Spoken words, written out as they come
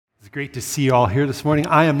Great to see you all here this morning.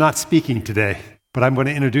 I am not speaking today, but I'm going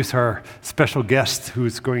to introduce our special guest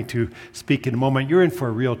who's going to speak in a moment. You're in for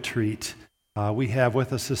a real treat. We have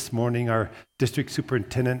with us this morning our district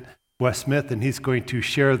superintendent, Wes Smith, and he's going to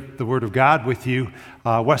share the Word of God with you.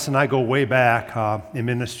 Wes and I go way back in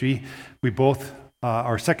ministry. We both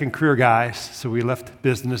are second career guys, so we left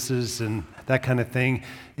businesses and that kind of thing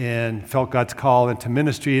and felt God's call into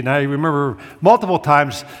ministry. And I remember multiple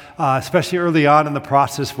times, especially early on in the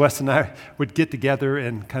process, Wes and I would get together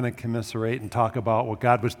and kind of commiserate and talk about what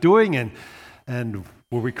God was doing and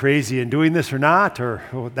were we crazy in doing this or not,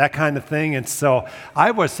 or that kind of thing. And so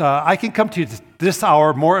I can come to you this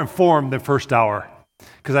hour more informed than first hour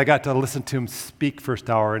because I got to listen to him speak first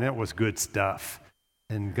hour, and it was good stuff.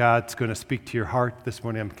 And God's going to speak to your heart this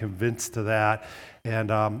morning. I'm convinced of that.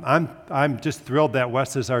 And I'm just thrilled that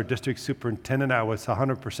Wes is our district superintendent. I was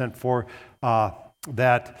 100% for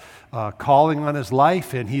that calling on his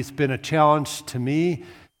life, and he's been a challenge to me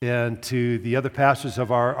and to the other pastors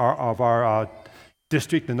of our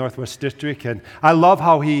district, the Northwest District. And I love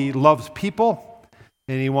how he loves people,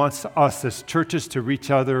 and he wants us as churches to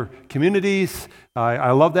reach other communities.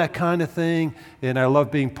 I love that kind of thing, and I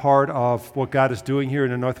love being part of what God is doing here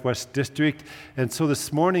in the Northwest District. And so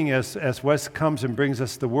this morning, as Wes comes and brings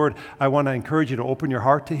us the Word, I want to encourage you to open your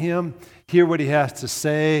heart to Him, hear what He has to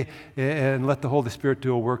say, and let the Holy Spirit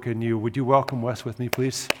do a work in you. Would you welcome Wes with me,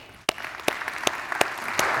 please?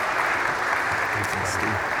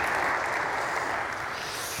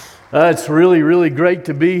 It's really, really great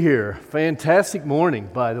to be here. Fantastic morning,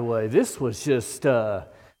 by the way. This was just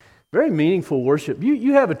very meaningful worship.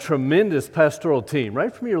 You have a tremendous pastoral team,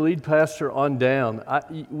 right from your lead pastor on down.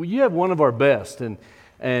 You have one of our best, and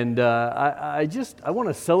I want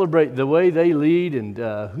to celebrate the way they lead and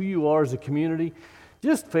who you are as a community.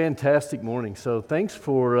 Just fantastic morning. So thanks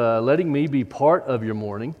for letting me be part of your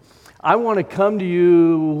morning. I want to come to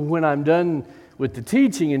you when I'm done with the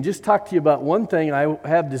teaching and just talk to you about one thing I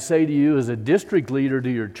have to say to you as a district leader to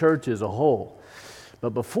your church as a whole.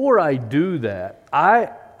 But before I do that,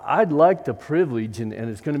 I'd like the privilege, and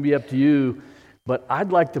it's going to be up to you, but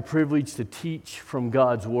I'd like the privilege to teach from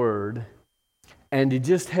God's Word and to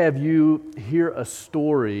just have you hear a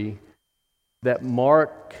story that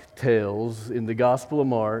Mark tells in the Gospel of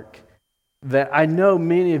Mark that I know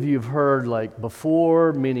many of you have heard like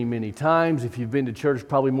before, many, many times. If you've been to church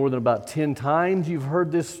probably more than about 10 times, you've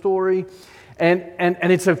heard this story. And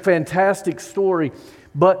it's a fantastic story.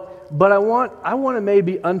 But I want to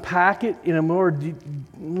maybe unpack it in a more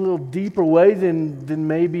little deeper way than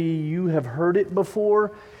maybe you have heard it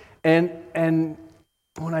before. And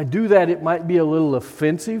when I do that, it might be a little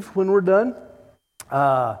offensive when we're done.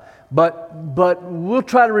 But we'll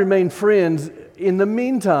try to remain friends. In the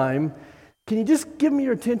meantime, can you just give me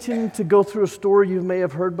your attention to go through a story you may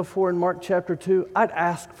have heard before in Mark chapter 2? I'd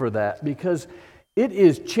ask for that because it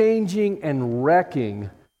is changing and wrecking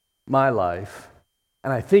my life,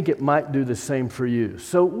 and I think it might do the same for you.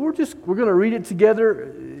 So we're going to read it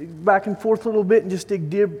together back and forth a little bit and just dig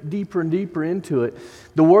deeper and deeper into it.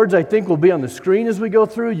 The words I think will be on the screen as we go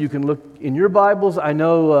through. You can look in your Bibles. I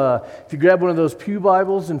know if you grab one of those pew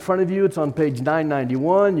Bibles in front of you, it's on page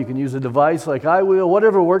 991. You can use a device like I will,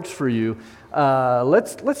 whatever works for you.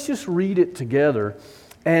 Let's just read it together.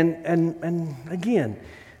 And again,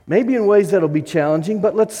 maybe in ways that'll be challenging,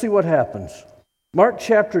 but let's see what happens. Mark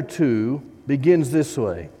chapter 2 begins this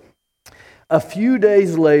way. A few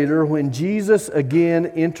days later, when Jesus again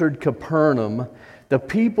entered Capernaum, the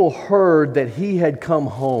people heard that he had come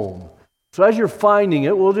home. So as you're finding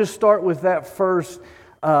it, we'll just start with that first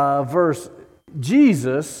verse.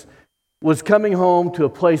 Jesus was coming home to a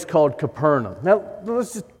place called Capernaum. Now,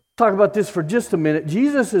 let's just talk about this for just a minute.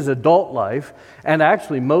 Jesus' adult life, and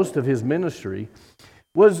actually most of his ministry,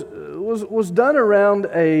 was done around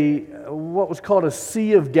what was called a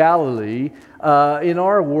Sea of Galilee. In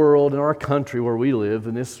our world, in our country where we live,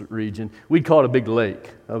 in this region, we'd call it a big lake,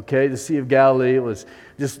 okay? The Sea of Galilee, it was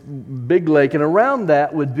just big lake, and around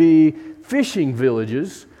that would be fishing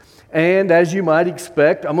villages. And as you might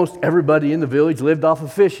expect, almost everybody in the village lived off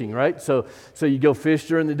of fishing, right? So you'd go fish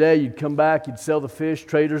during the day, you'd come back, you'd sell the fish,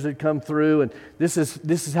 traders would come through, and this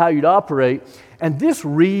is how you'd operate. And this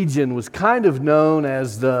region was kind of known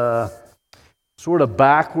as the sort of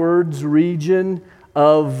backwards region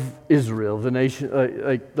of Israel, the nation,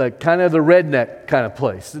 like kind of the redneck kind of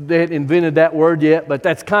place. They hadn't invented that word yet, but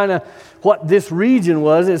that's kind of what this region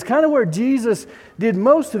was. It's kind of where Jesus did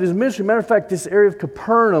most of his ministry. Matter of fact, this area of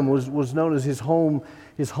Capernaum was known as his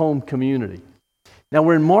home community. Now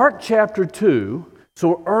we're in Mark chapter 2, so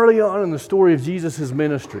we're early on in the story of Jesus'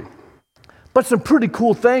 ministry. But some pretty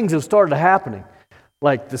cool things have started happening.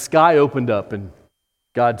 Like the sky opened up and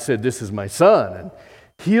God said, "This is my son." And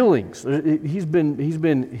healings. He's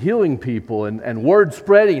been healing people and word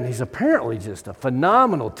spreading. And he's apparently just a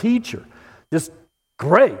phenomenal teacher. Just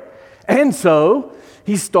great. And so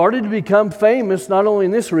he started to become famous not only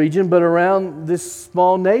in this region but around this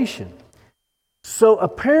small nation. So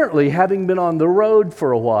apparently, having been on the road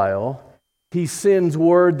for a while, he sends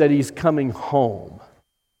word that he's coming home.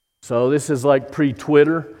 So this is like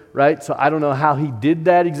pre-Twitter, right? So I don't know how he did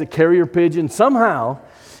that. He's a carrier pigeon. Somehow,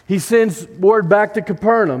 he sends word back to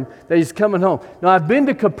Capernaum that he's coming home. Now, I've been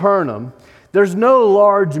to Capernaum. There's no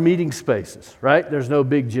large meeting spaces, right? There's no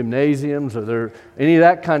big gymnasiums or any of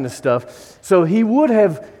that kind of stuff. So he would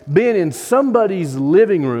have been in somebody's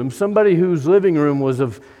living room, somebody whose living room was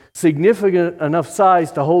of significant enough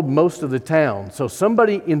size to hold most of the town. So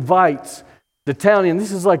somebody invites the town in.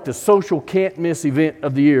 This is like the social can't miss event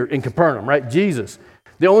of the year in Capernaum, right? Jesus,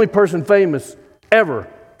 the only person famous ever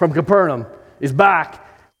from Capernaum, is back.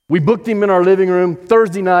 We booked him in our living room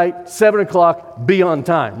Thursday night, 7 o'clock, be on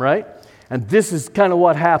time, right? And this is kind of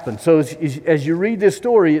what happened. So as you read this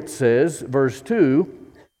story, it says, verse 2,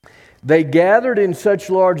 they gathered in such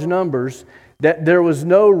large numbers that there was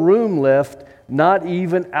no room left, not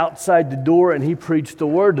even outside the door, and he preached the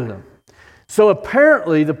word to them. So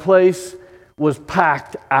apparently the place was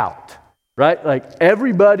packed out, right? Like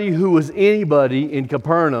everybody who was anybody in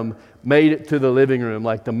Capernaum made it to the living room.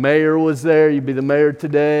 Like the mayor was there, you'd be the mayor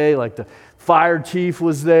today, like the fire chief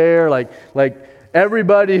was there, like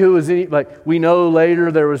everybody who was like we know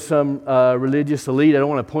later there was some religious elite. I don't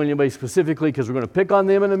want to point anybody specifically because we're going to pick on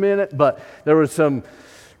them in a minute, but there was some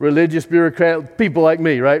religious bureaucrat, people like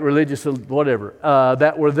me, right? Religious, whatever,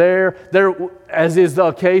 that were there. There, as is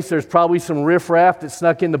the case, there's probably some riffraff that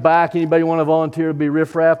snuck in the back. Anybody want to volunteer to be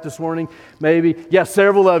riffraff this morning? Maybe. Yeah,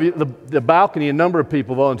 several of you. The balcony, a number of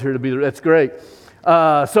people volunteered to be there. That's great.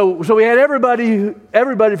 So we had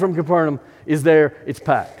everybody from Capernaum is there. It's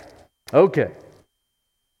packed. Okay.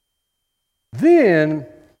 Then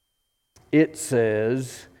it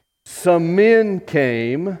says, some men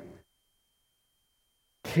came,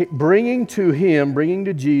 bringing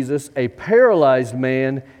to Jesus, a paralyzed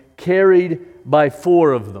man carried by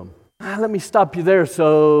 4 of them. Let me stop you there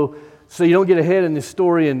so you don't get ahead in this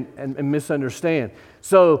story and misunderstand.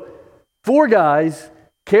 So 4 guys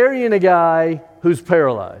carrying a guy who's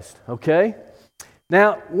paralyzed, okay?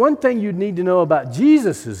 Now, one thing you'd need to know about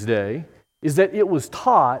Jesus' day is that it was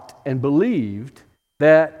taught and believed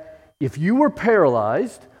that if you were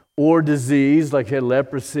paralyzed or diseased, like had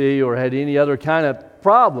leprosy or had any other kind of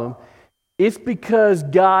problem, it's because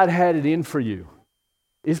God had it in for you.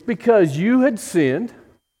 It's because you had sinned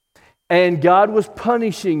and God was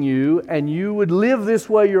punishing you, and you would live this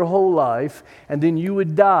way your whole life, and then you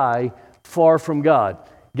would die far from God.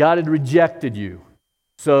 God had rejected you.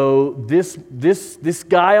 So this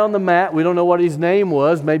guy on the mat, we don't know what his name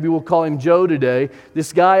was, maybe we'll call him Joe today.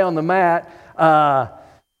 This guy on the mat,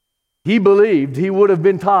 he believed, he would have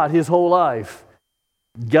been taught his whole life,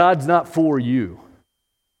 God's not for you.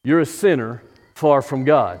 You're a sinner far from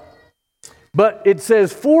God. But it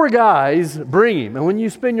says 4 guys bring him. And when you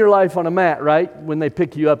spend your life on a mat, right, when they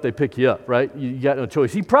pick you up, right? You got no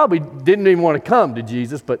choice. He probably didn't even want to come to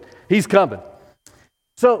Jesus, but he's coming.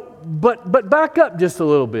 So, but back up just a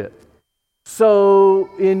little bit. So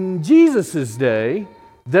in Jesus' day,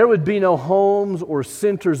 there would be no homes or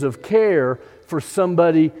centers of care for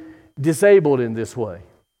somebody disabled in this way.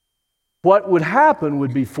 What would happen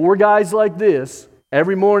would be 4 guys like this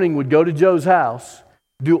every morning would go to Joe's house,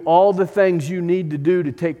 do all the things you need to do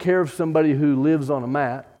to take care of somebody who lives on a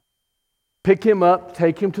mat, pick him up,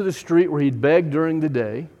 take him to the street where he'd beg during the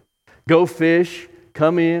day, go fish,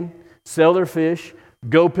 come in, sell their fish,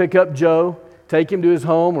 go pick up Joe, take him to his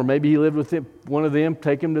home, or maybe he lived with one of them,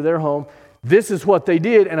 take him to their home. This is what they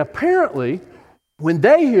did. And apparently, when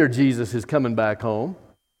they hear Jesus is coming back home,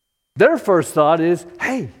 their first thought is,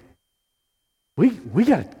 hey, we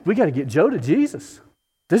got to get Joe to Jesus.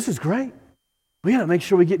 This is great. We got to make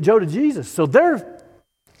sure we get Joe to Jesus. So their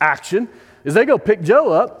action is they go pick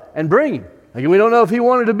Joe up and bring him. Like, we don't know if he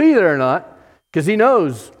wanted to be there or not, because he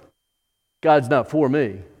knows God's not for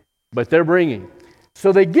me, but they're bringing him.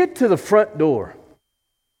 So they get to the front door.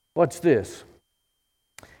 What's this?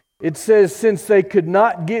 It says, since they could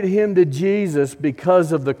not get him to Jesus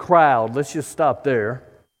because of the crowd. Let's just stop there.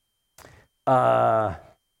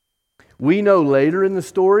 We know later in the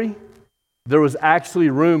story, there was actually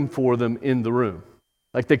room for them in the room.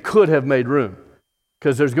 Like they could have made room,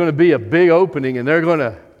 because there's going to be a big opening and they're going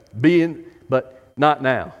to be in, but not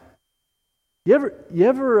now. You ever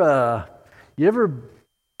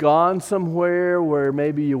gone somewhere where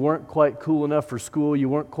maybe you weren't quite cool enough for school, you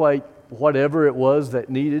weren't quite whatever it was that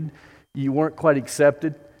needed, you weren't quite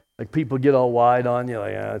accepted. Like people get all wide on you,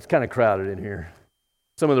 like, it's kind of crowded in here.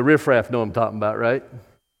 Some of the riffraff know what I'm talking about, right?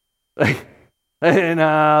 Like, hey,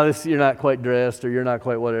 no, you're not quite dressed, or you're not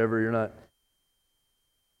quite whatever, you're not.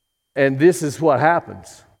 And this is what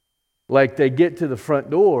happens. Like they get to the front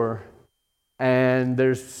door, and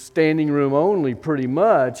there's standing room only pretty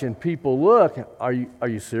much, and people look, are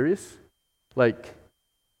you serious? Like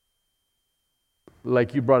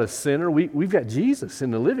you brought a sinner? We've got Jesus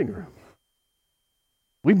in the living room.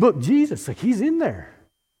 We booked Jesus, like he's in there.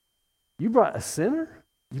 You brought a sinner?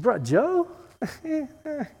 You brought Joe? You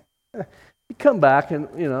come back and,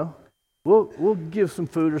 we'll give some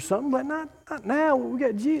food or something, but not now. We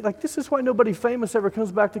got Jesus. Like this is why nobody famous ever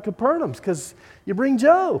comes back to Capernaum, because you bring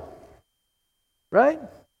Joe. Right?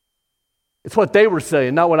 It's what they were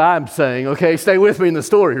saying, not what I'm saying, okay? Stay with me in the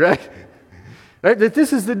story, right? Right? That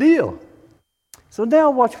this is the deal. So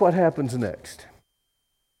now watch what happens next.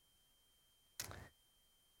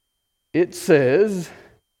 It says,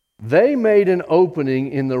 they made an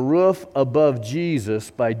opening in the roof above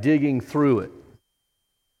Jesus by digging through it.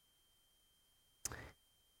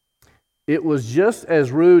 It was just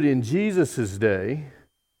as rude in Jesus' day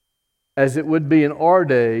as it would be in our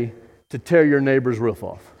day to tear your neighbor's roof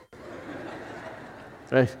off.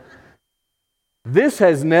 Right? This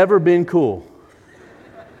has never been cool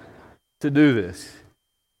to do this.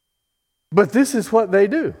 But this is what they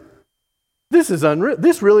do. This is unreal.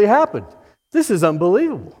 This really happened. This is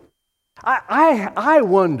unbelievable. I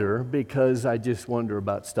wonder, because I just wonder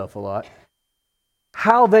about stuff a lot,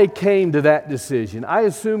 how they came to that decision. I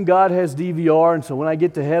assume God has DVR, and so when I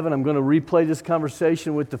get to heaven, I'm going to replay this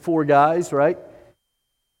conversation with the four guys, right?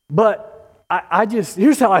 But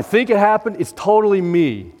here's how I think it happened. It's totally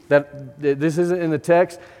me. That this isn't in the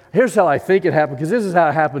text. Here's how I think it happened, because this is how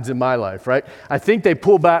it happens in my life, right? I think they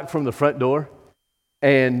pull back from the front door,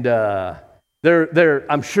 and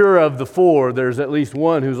I'm sure of the four, there's at least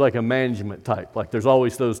one who's like a management type. Like there's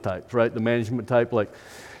always those types, right? The management type, like,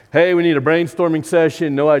 hey, we need a brainstorming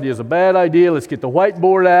session. No idea is a bad idea. Let's get the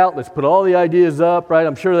whiteboard out. Let's put all the ideas up, right?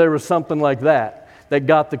 I'm sure there was something like that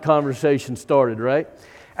got the conversation started, right?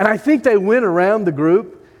 And I think they went around the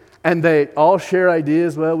group and they all share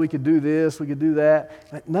ideas. Well, we could do this, we could do that.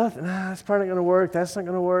 But nothing, that's probably not going to work. That's not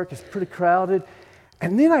going to work. It's pretty crowded.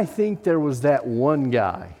 And then I think there was that one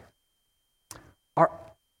guy.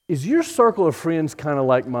 Is your circle of friends kind of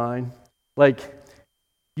like mine? Like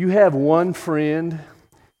you have one friend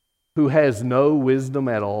who has no wisdom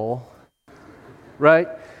at all, right?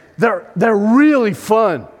 They're really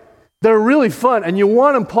fun. They're really fun, and you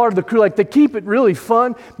want them part of the crew. Like they keep it really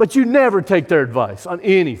fun, but you never take their advice on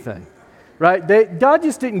anything, right? God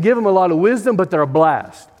just didn't give them a lot of wisdom, but they're a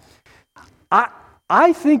blast.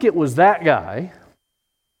 I think it was that guy,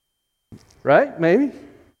 right? Maybe.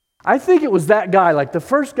 I think it was that guy, like the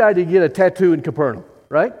first guy to get a tattoo in Capernaum,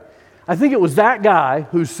 right? I think it was that guy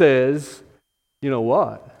who says, you know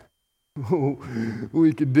what?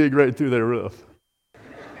 We could dig right through their roof.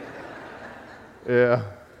 Yeah.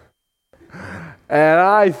 And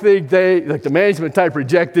I think the management type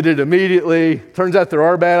rejected it immediately. Turns out there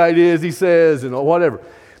are bad ideas, he says, and whatever.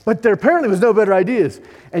 But there apparently was no better ideas.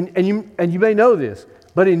 And you may know this,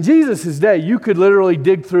 but in Jesus' day, you could literally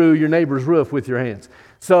dig through your neighbor's roof with your hands.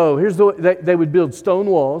 So here's they would build stone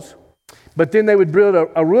walls, but then they would build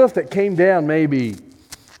a roof that came down maybe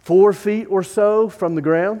 4 feet or so from the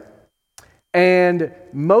ground. And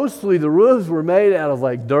mostly the roofs were made out of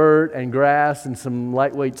like dirt and grass and some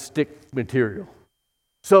lightweight stick material.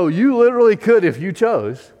 So you literally could, if you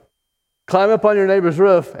chose, climb up on your neighbor's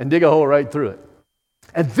roof and dig a hole right through it.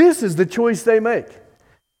 And this is the choice they make.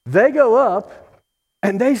 They go up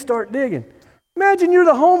and they start digging. Imagine you're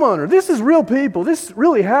the homeowner. This is real people. This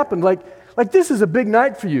really happened. Like this is a big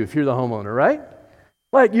night for you if you're the homeowner, right?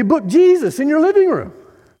 Like you booked Jesus in your living room.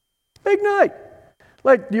 Big night.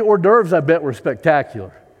 Like the hors d'oeuvres, I bet, were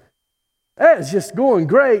spectacular. It's just going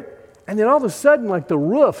great. And then all of a sudden, like the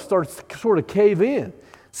roof starts to sort of cave in.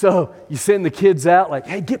 So you send the kids out like,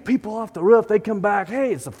 hey, get people off the roof. They come back.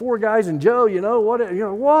 Hey, it's the four guys and Joe.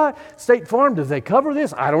 What? State Farm, does they cover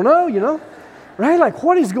this? I don't know, Right? Like,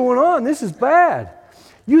 what is going on? This is bad.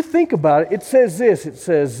 You think about it. It says this. It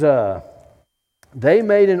says, they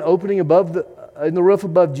made an opening in the roof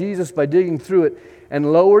above Jesus by digging through it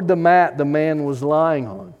and lowered the mat the man was lying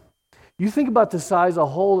on. You think about the size of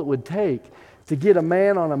hole it would take to get a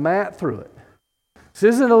man on a mat through it. This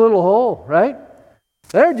isn't a little hole, right?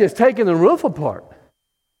 They're just taking the roof apart.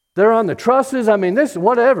 They're on the trusses. I mean, this,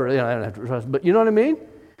 whatever. I don't have to trust, but you know what I mean?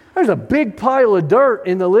 There's a big pile of dirt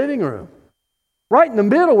in the living room, right in the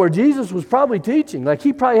middle where Jesus was probably teaching. Like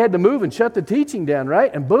he probably had to move and shut the teaching down,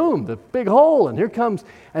 right? And boom, the big hole, and here comes,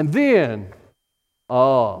 and then,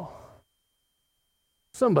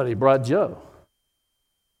 somebody brought Joe.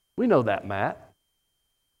 We know that, Matt.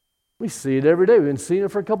 We see it every day. We've been seeing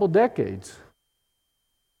it for a couple decades.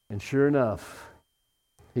 And sure enough,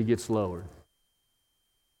 he gets lowered.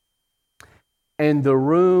 And the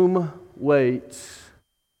room waits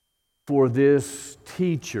for this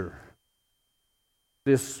teacher,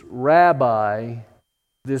 this rabbi,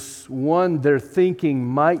 this one they're thinking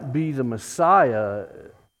might be the Messiah.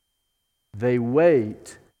 They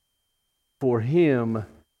wait for him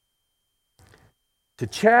to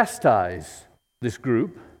chastise this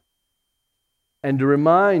group and to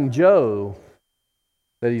remind Joe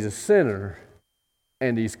that he's a sinner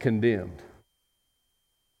and he's condemned.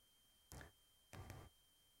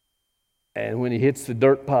 And when he hits the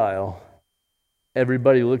dirt pile,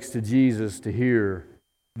 everybody looks to Jesus to hear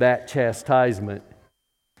that chastisement.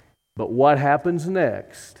 But what happens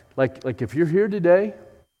next? Like if you're here today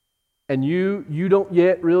and you don't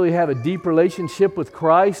yet really have a deep relationship with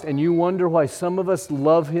Christ and you wonder why some of us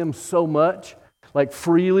love Him so much, like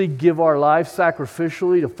freely give our life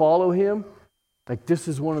sacrificially to follow Him, like this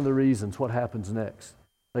is one of the reasons what happens next.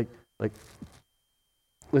 Like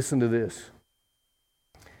listen to this.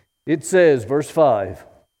 It says, verse 5,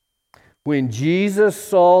 when Jesus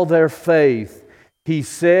saw their faith, He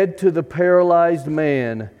said to the paralyzed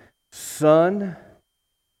man, "Son,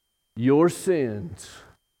 your sins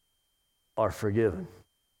are forgiven."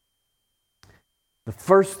 The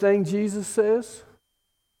first thing Jesus says,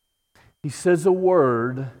 He says a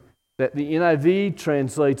word that the NIV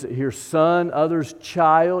translates it here, son, others,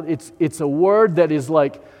 child. It's a word that is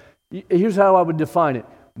like, here's how I would define it,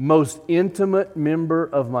 most intimate member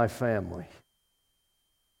of my family.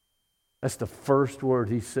 That's the first word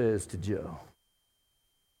He says to Joe.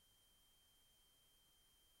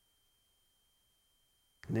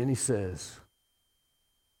 And then He says,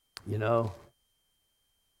 you know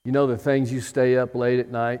the things you stay up late at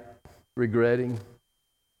night regretting?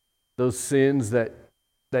 Those sins that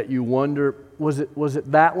you wonder, was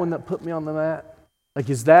it that one that put me on the mat? Like,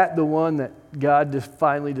 is that the one that God just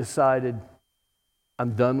finally decided,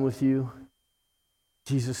 I'm done with you?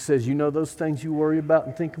 Jesus says, you know those things you worry about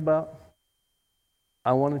and think about?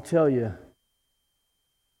 I want to tell you,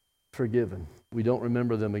 forgiven. We don't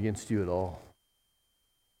remember them against you at all.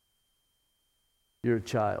 You're a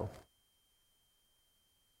child.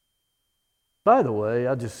 By the way,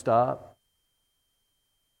 I'll just stop.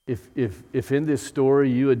 If in this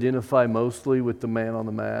story you identify mostly with the man on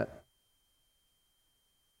the mat,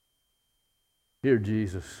 hear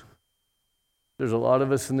Jesus. There's a lot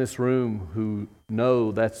of us in this room who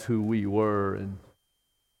know that's who we were, and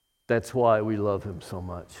that's why we love Him so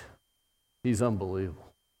much. He's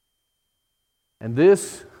unbelievable. And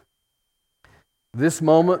this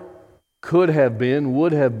moment would have been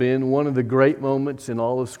one of the great moments in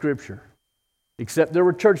all of Scripture. Except there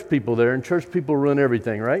were church people there, and church people ruin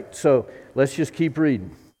everything, right? So let's just keep reading.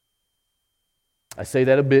 I say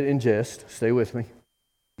that a bit in jest. Stay with me.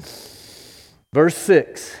 Verse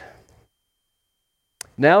 6.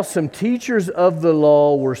 Now some teachers of the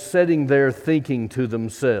law were sitting there thinking to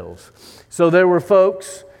themselves. So there were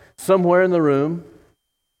folks somewhere in the room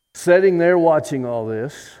sitting there watching all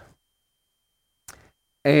this.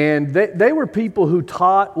 And they were people who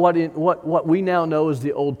taught what we now know as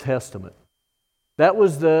the Old Testament. That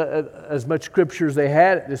was as much scripture as they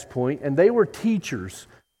had at this point, and they were teachers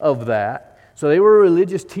of that. So they were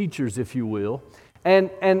religious teachers, if you will.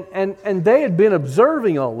 And they had been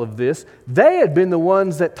observing all of this. They had been the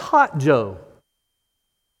ones that taught Joe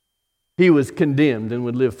he was condemned and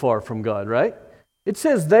would live far from God, right? It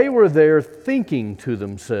says they were there thinking to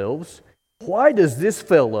themselves, why does this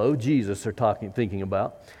fellow, Jesus they're thinking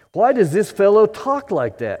about, why does this fellow talk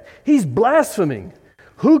like that? He's blaspheming.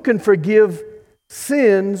 Who can forgive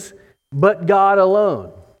sins but God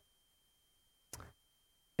alone?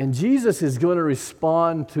 And Jesus is going to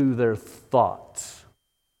respond to their thoughts.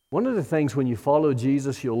 One of the things when you follow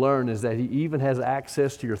Jesus you'll learn is that He even has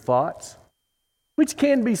access to your thoughts, which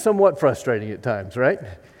can be somewhat frustrating at times, right?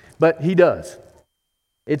 But He does.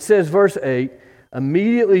 It says, verse 8,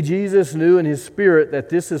 immediately Jesus knew in His spirit that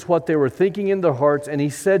this is what they were thinking in their hearts, and He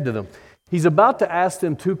said to them, He's about to ask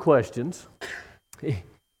them two questions.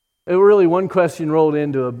 Really, one question rolled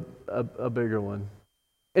into a bigger one.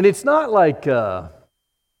 And it's not like, remember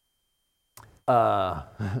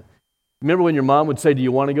when your mom would say, do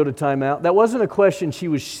you want to go to timeout? That wasn't a question she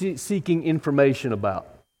was seeking information about,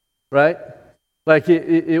 right? Like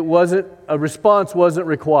it wasn't, a response wasn't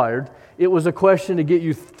required. It was a question to get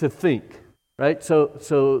you to think, right? So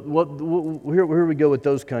here we go with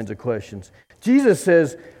those kinds of questions. Jesus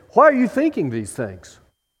says, why are you thinking these things?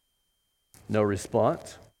 No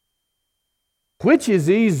response. Which is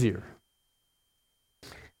easier?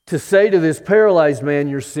 To say to this paralyzed man,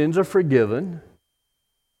 your sins are forgiven,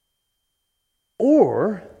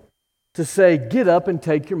 or to say, get up and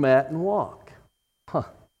take your mat and walk? Huh.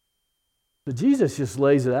 So Jesus just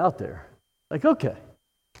lays it out there. Like, okay,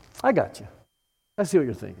 I got you. I see what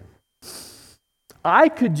you're thinking. I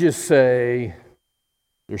could just say,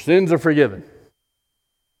 your sins are forgiven.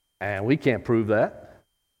 And we can't prove that.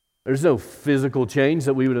 There's no physical change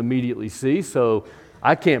that we would immediately see, so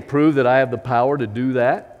I can't prove that I have the power to do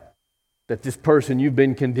that, that this person you've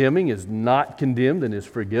been condemning is not condemned and is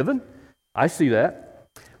forgiven. I see that.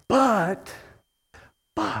 But,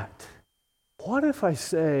 what if I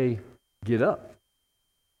say, get up?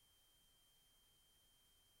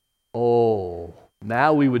 Oh,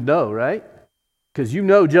 now we would know, right? Because you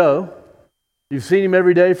know Joe. You've seen him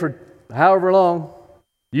every day for however long.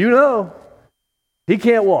 You know he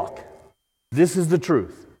can't walk. This is the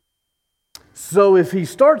truth. So if he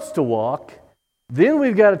starts to walk, then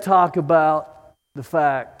we've got to talk about the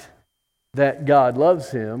fact that God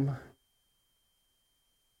loves him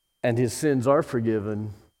and his sins are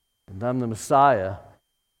forgiven, and I'm the Messiah,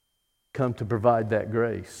 come to provide that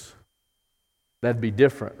grace. That'd be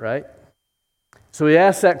different, right? So he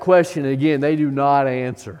asks that question, and again, they do not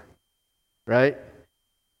answer, right?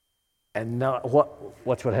 And now,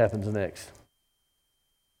 watch what happens next.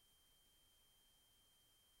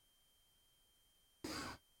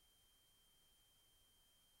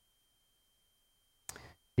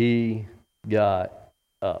 He got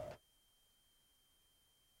up.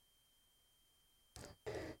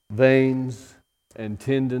 Veins and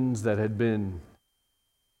tendons that had been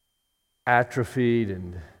atrophied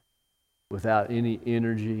and without any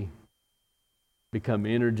energy become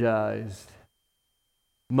energized.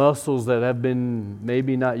 Muscles that have been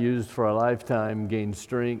maybe not used for a lifetime gain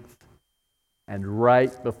strength. And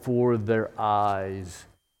right before their eyes,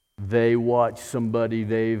 they watch somebody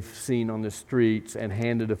they've seen on the streets and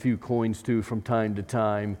handed a few coins to from time to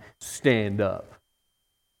time stand up.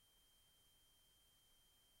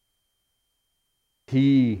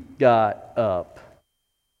 He got up,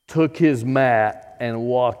 took his mat, and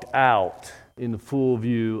walked out in the full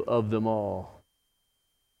view of them all.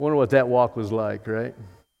 Wonder what that walk was like, right?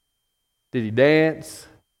 Did he dance?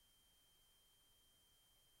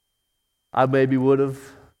 I maybe would have.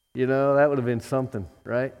 That would have been something,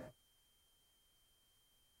 right?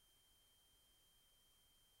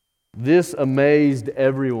 This amazed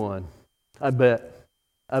everyone. I bet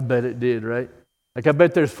it did, right? Like I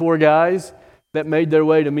bet there's 4 guys that made their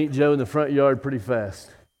way to meet Joe in the front yard pretty fast.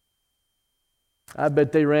 I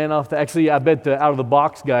bet they ran off I bet the out of the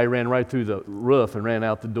box guy ran right through the roof and ran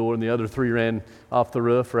out the door, and the other 3 ran off the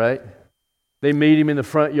roof, right? They meet him in the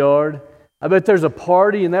front yard. I bet there's a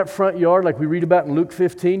party in that front yard like we read about in Luke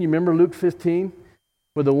 15. You remember Luke 15?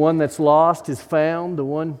 Where the one that's lost is found, the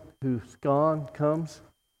one who's gone comes.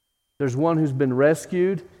 There's one who's been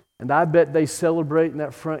rescued, and I bet they celebrate in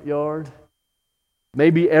that front yard.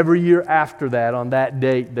 Maybe every year after that, on that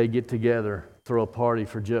date, they get together, throw a party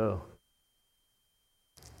for Joe.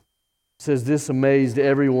 It says, this amazed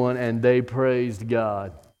everyone, and they praised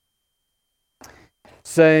God,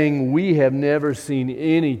 saying, we have never seen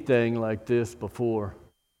anything like this before.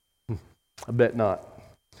 I bet not.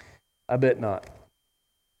 I bet not.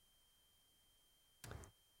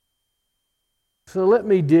 So let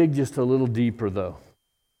me dig just a little deeper, though.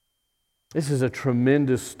 This is a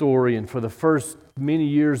tremendous story, and for the first many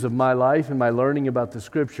years of my life and my learning about the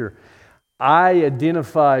Scripture, I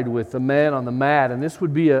identified with the man on the mat, and this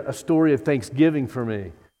would be a story of thanksgiving for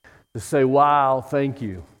me, to say, wow, thank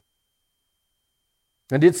you.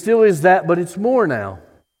 And it still is that, but it's more now.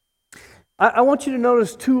 I want you to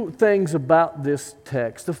notice 2 things about this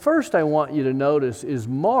text. The first I want you to notice is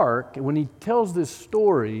Mark, when he tells this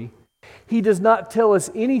story, he does not tell us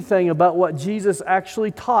anything about what Jesus actually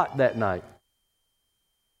taught that night.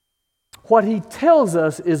 What he tells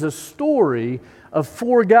us is a story of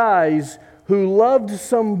 4 guys who loved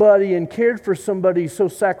somebody and cared for somebody so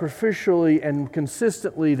sacrificially and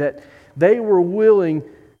consistently that they were willing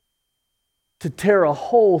to tear a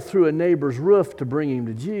hole through a neighbor's roof to bring him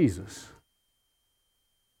to Jesus.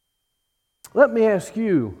 Let me ask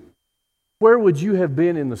you, where would you have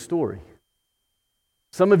been in the story?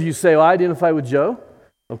 Some of you say, well, I identify with Joe.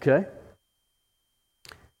 Okay.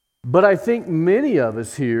 But I think many of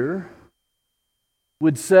us here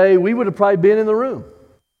would say we would have probably been in the room.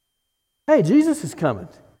 Hey, Jesus is coming.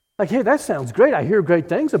 Like, hey, that sounds great. I hear great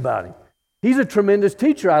things about him. He's a tremendous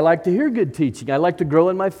teacher. I like to hear good teaching. I like to grow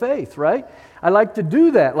in my faith, right? I like to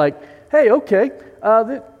do that. Like, hey, okay,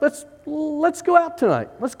 let's go out tonight.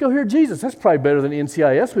 Let's go hear Jesus. That's probably better than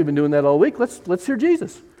NCIS. We've been doing that all week. Let's hear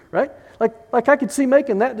Jesus, right? Like I could see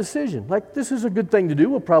making that decision. Like, this is a good thing to do.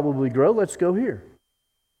 We'll probably grow. Let's go here.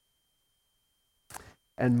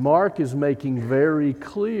 And Mark is making very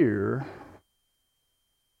clear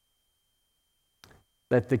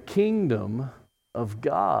that the kingdom of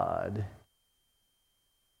God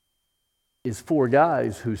is four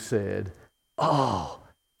guys who said, oh,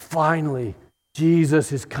 finally,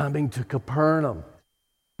 Jesus is coming to Capernaum.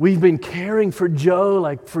 We've been caring for Joe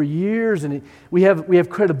like for years, and we have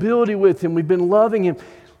credibility with him. We've been loving him.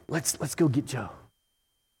 Let's go get Joe.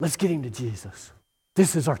 Let's get him to Jesus.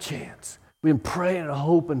 This is our chance. We've been praying and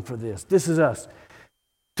hoping for this. This is us.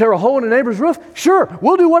 Tear a hole in a neighbor's roof? Sure,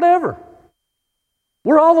 we'll do whatever.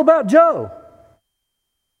 We're all about Joe.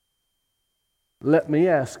 Let me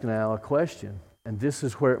ask now a question, and this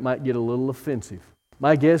is where it might get a little offensive.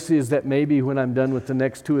 My guess is that maybe when I'm done with the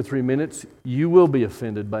next 2 or 3 minutes, you will be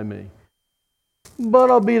offended by me. But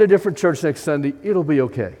I'll be at a different church next Sunday. It'll be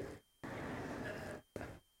okay.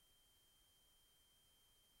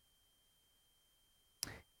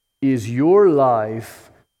 Is your life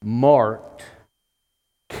marked,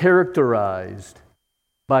 characterized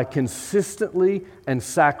by consistently and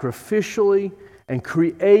sacrificially and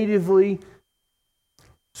creatively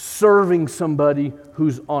serving somebody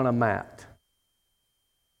who's on a mat?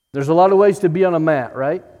 There's a lot of ways to be on a mat,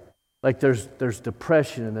 right? Like there's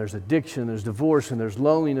depression, and there's addiction, there's divorce, and there's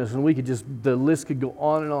loneliness, and the list could go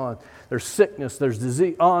on and on. There's sickness, there's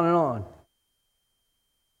disease, on and on.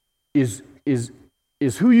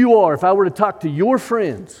 Is who you are, if I were to talk to your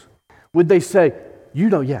friends, would they say,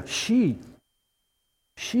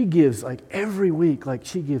 she gives like every week, like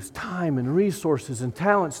she gives time and resources and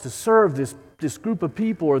talents to serve this group of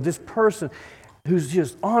people or this person who's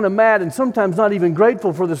just on a mat and sometimes not even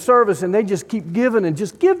grateful for the service, and they just keep giving and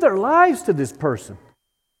just give their lives to this person.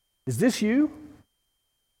 Is this you?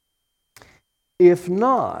 If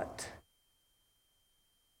not,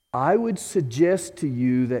 I would suggest to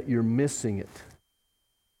you that you're missing it.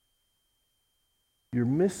 You're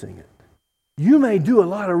missing it. You may do a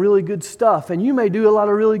lot of really good stuff, and you may do a lot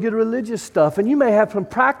of really good religious stuff, and you may have some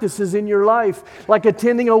practices in your life, like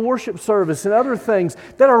attending a worship service and other things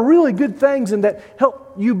that are really good things and that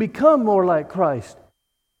help you become more like Christ.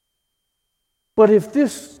 But if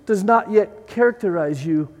this does not yet characterize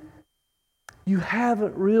you, you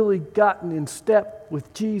haven't really gotten in step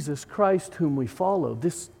with Jesus Christ whom we follow.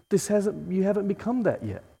 You haven't become that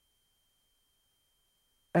yet.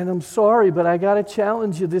 And I'm sorry, but I got to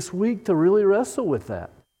challenge you this week to really wrestle with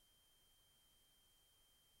that.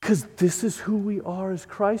 Because this is who we are as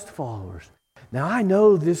Christ followers. Now, I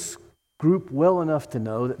know this group well enough to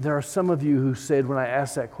know that there are some of you who said when I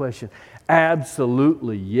asked that question,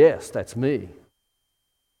 absolutely, yes, that's me.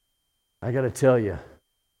 I got to tell you,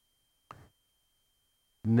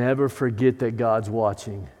 never forget that God's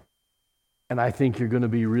watching. And I think you're going to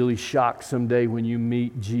be really shocked someday when you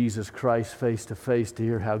meet Jesus Christ face to face to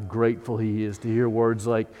hear how grateful He is, to hear words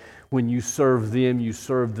like, when you serve them, you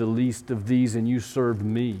serve the least of these, and you served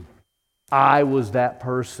me. I was that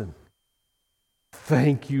person.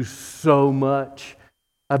 Thank you so much.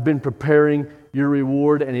 I've been preparing your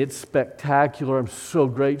reward, and it's spectacular. I'm so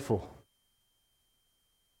grateful.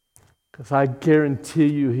 Because I guarantee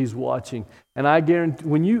you He's watching. And I guarantee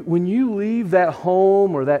when you leave that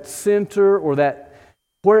home or that center or that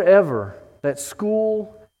wherever, that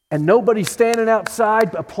school, and nobody's standing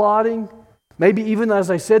outside applauding, maybe even,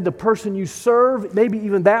 as I said, the person you serve, maybe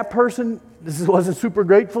even that person wasn't super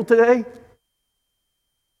grateful today.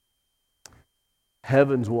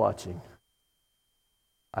 Heaven's watching.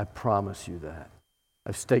 I promise you that.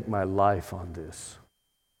 I've staked my life on this.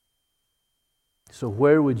 So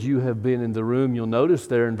where would you have been in the room? You'll notice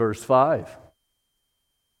there in verse 5.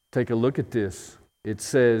 Take a look at this. It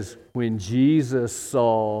says, when Jesus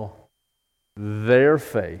saw their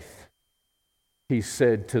faith, He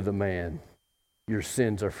said to the man, your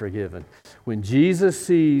sins are forgiven. When Jesus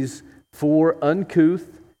sees 4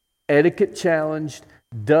 uncouth, etiquette-challenged,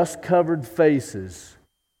 dust-covered faces,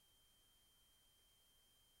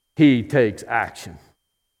 He takes action.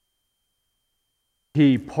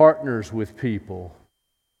 He partners with people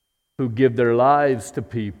who give their lives to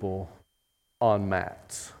people on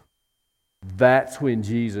mats. That's when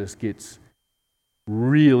Jesus gets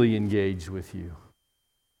really engaged with you.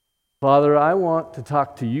 Father, I want to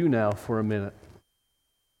talk to you now for a minute.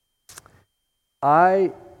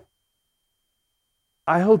 I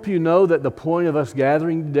I hope you know that the point of us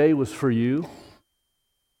gathering today was for you.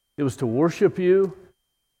 It was to worship you.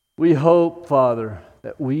 We hope, Father,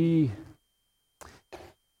 that we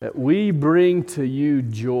bring to you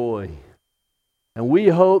joy. And we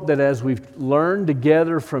hope that as we've learned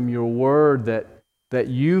together from your word that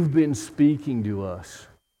you've been speaking to us.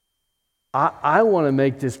 I want to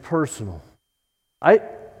make this personal.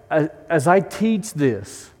 As I teach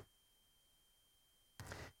this,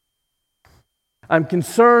 I'm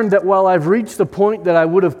concerned that while I've reached the point that I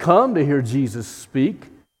would have come to hear Jesus speak,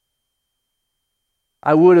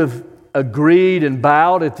 I would have agreed and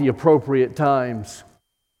bowed at the appropriate times.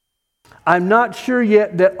 I'm not sure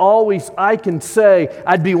yet that always I can say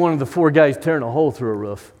I'd be one of the 4 guys tearing a hole through a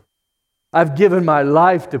roof. I've given my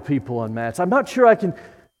life to people on mats. I'm not sure I can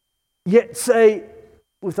yet say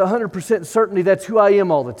with 100% certainty that's who I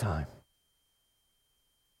am all the time.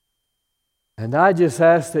 And I just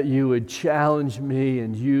ask that you would challenge me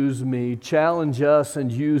and use me, challenge us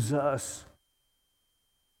and use us.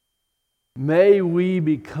 May we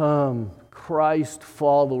become Christ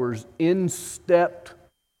followers in step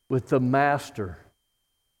with the Master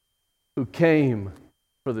who came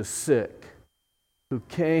for the sick, who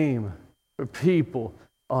came for people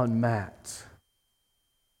on mats.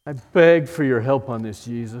 I beg for your help on this,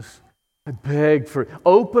 Jesus. I beg for,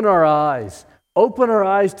 open our eyes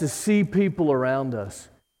to see people around us.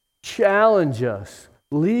 Challenge us,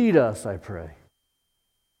 lead us, I pray.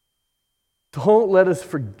 Don't let us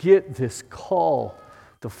forget this call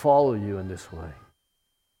to follow you in this way.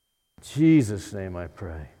 In Jesus' name I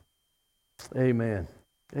pray. Amen.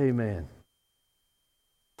 Amen.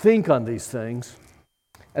 Think on these things.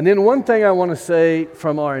 And then one thing I want to say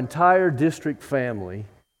from our entire district family,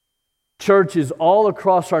 churches all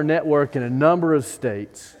across our network in a number of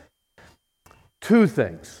states. 2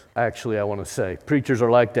 things, actually, I want to say. Preachers are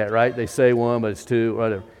like that, right? They say one, but it's 2,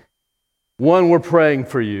 whatever. 1, we're praying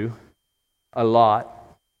for you a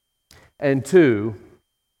lot. And 2,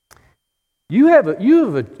 you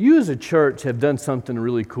as a church have done something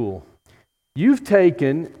really cool. You've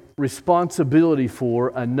taken responsibility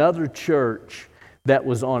for another church that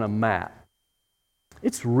was on a mat.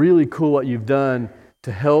 It's really cool what you've done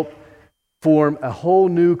to help form a whole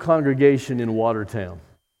new congregation in Watertown.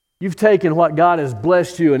 You've taken what God has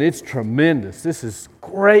blessed you, and it's tremendous. This is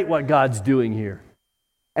great what God's doing here.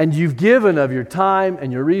 And you've given of your time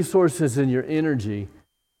and your resources and your energy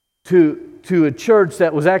to a church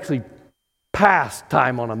that was actually past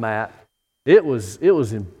time on a mat. It was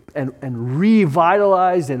and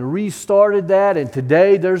revitalized and restarted that. And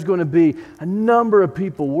today there's going to be a number of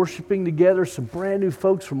people worshiping together, some brand new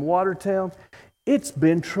folks from Watertown. It's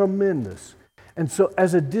been tremendous. And so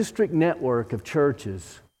as a district network of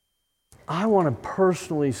churches, I want to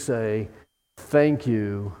personally say thank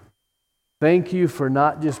you. Thank you for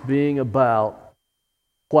not just being about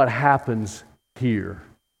what happens here.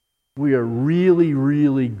 We are really,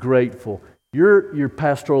 really grateful. Your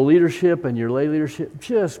pastoral leadership and your lay leadership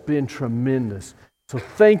just been tremendous. So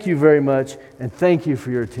thank you very much, and thank you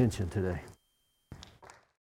for your attention today.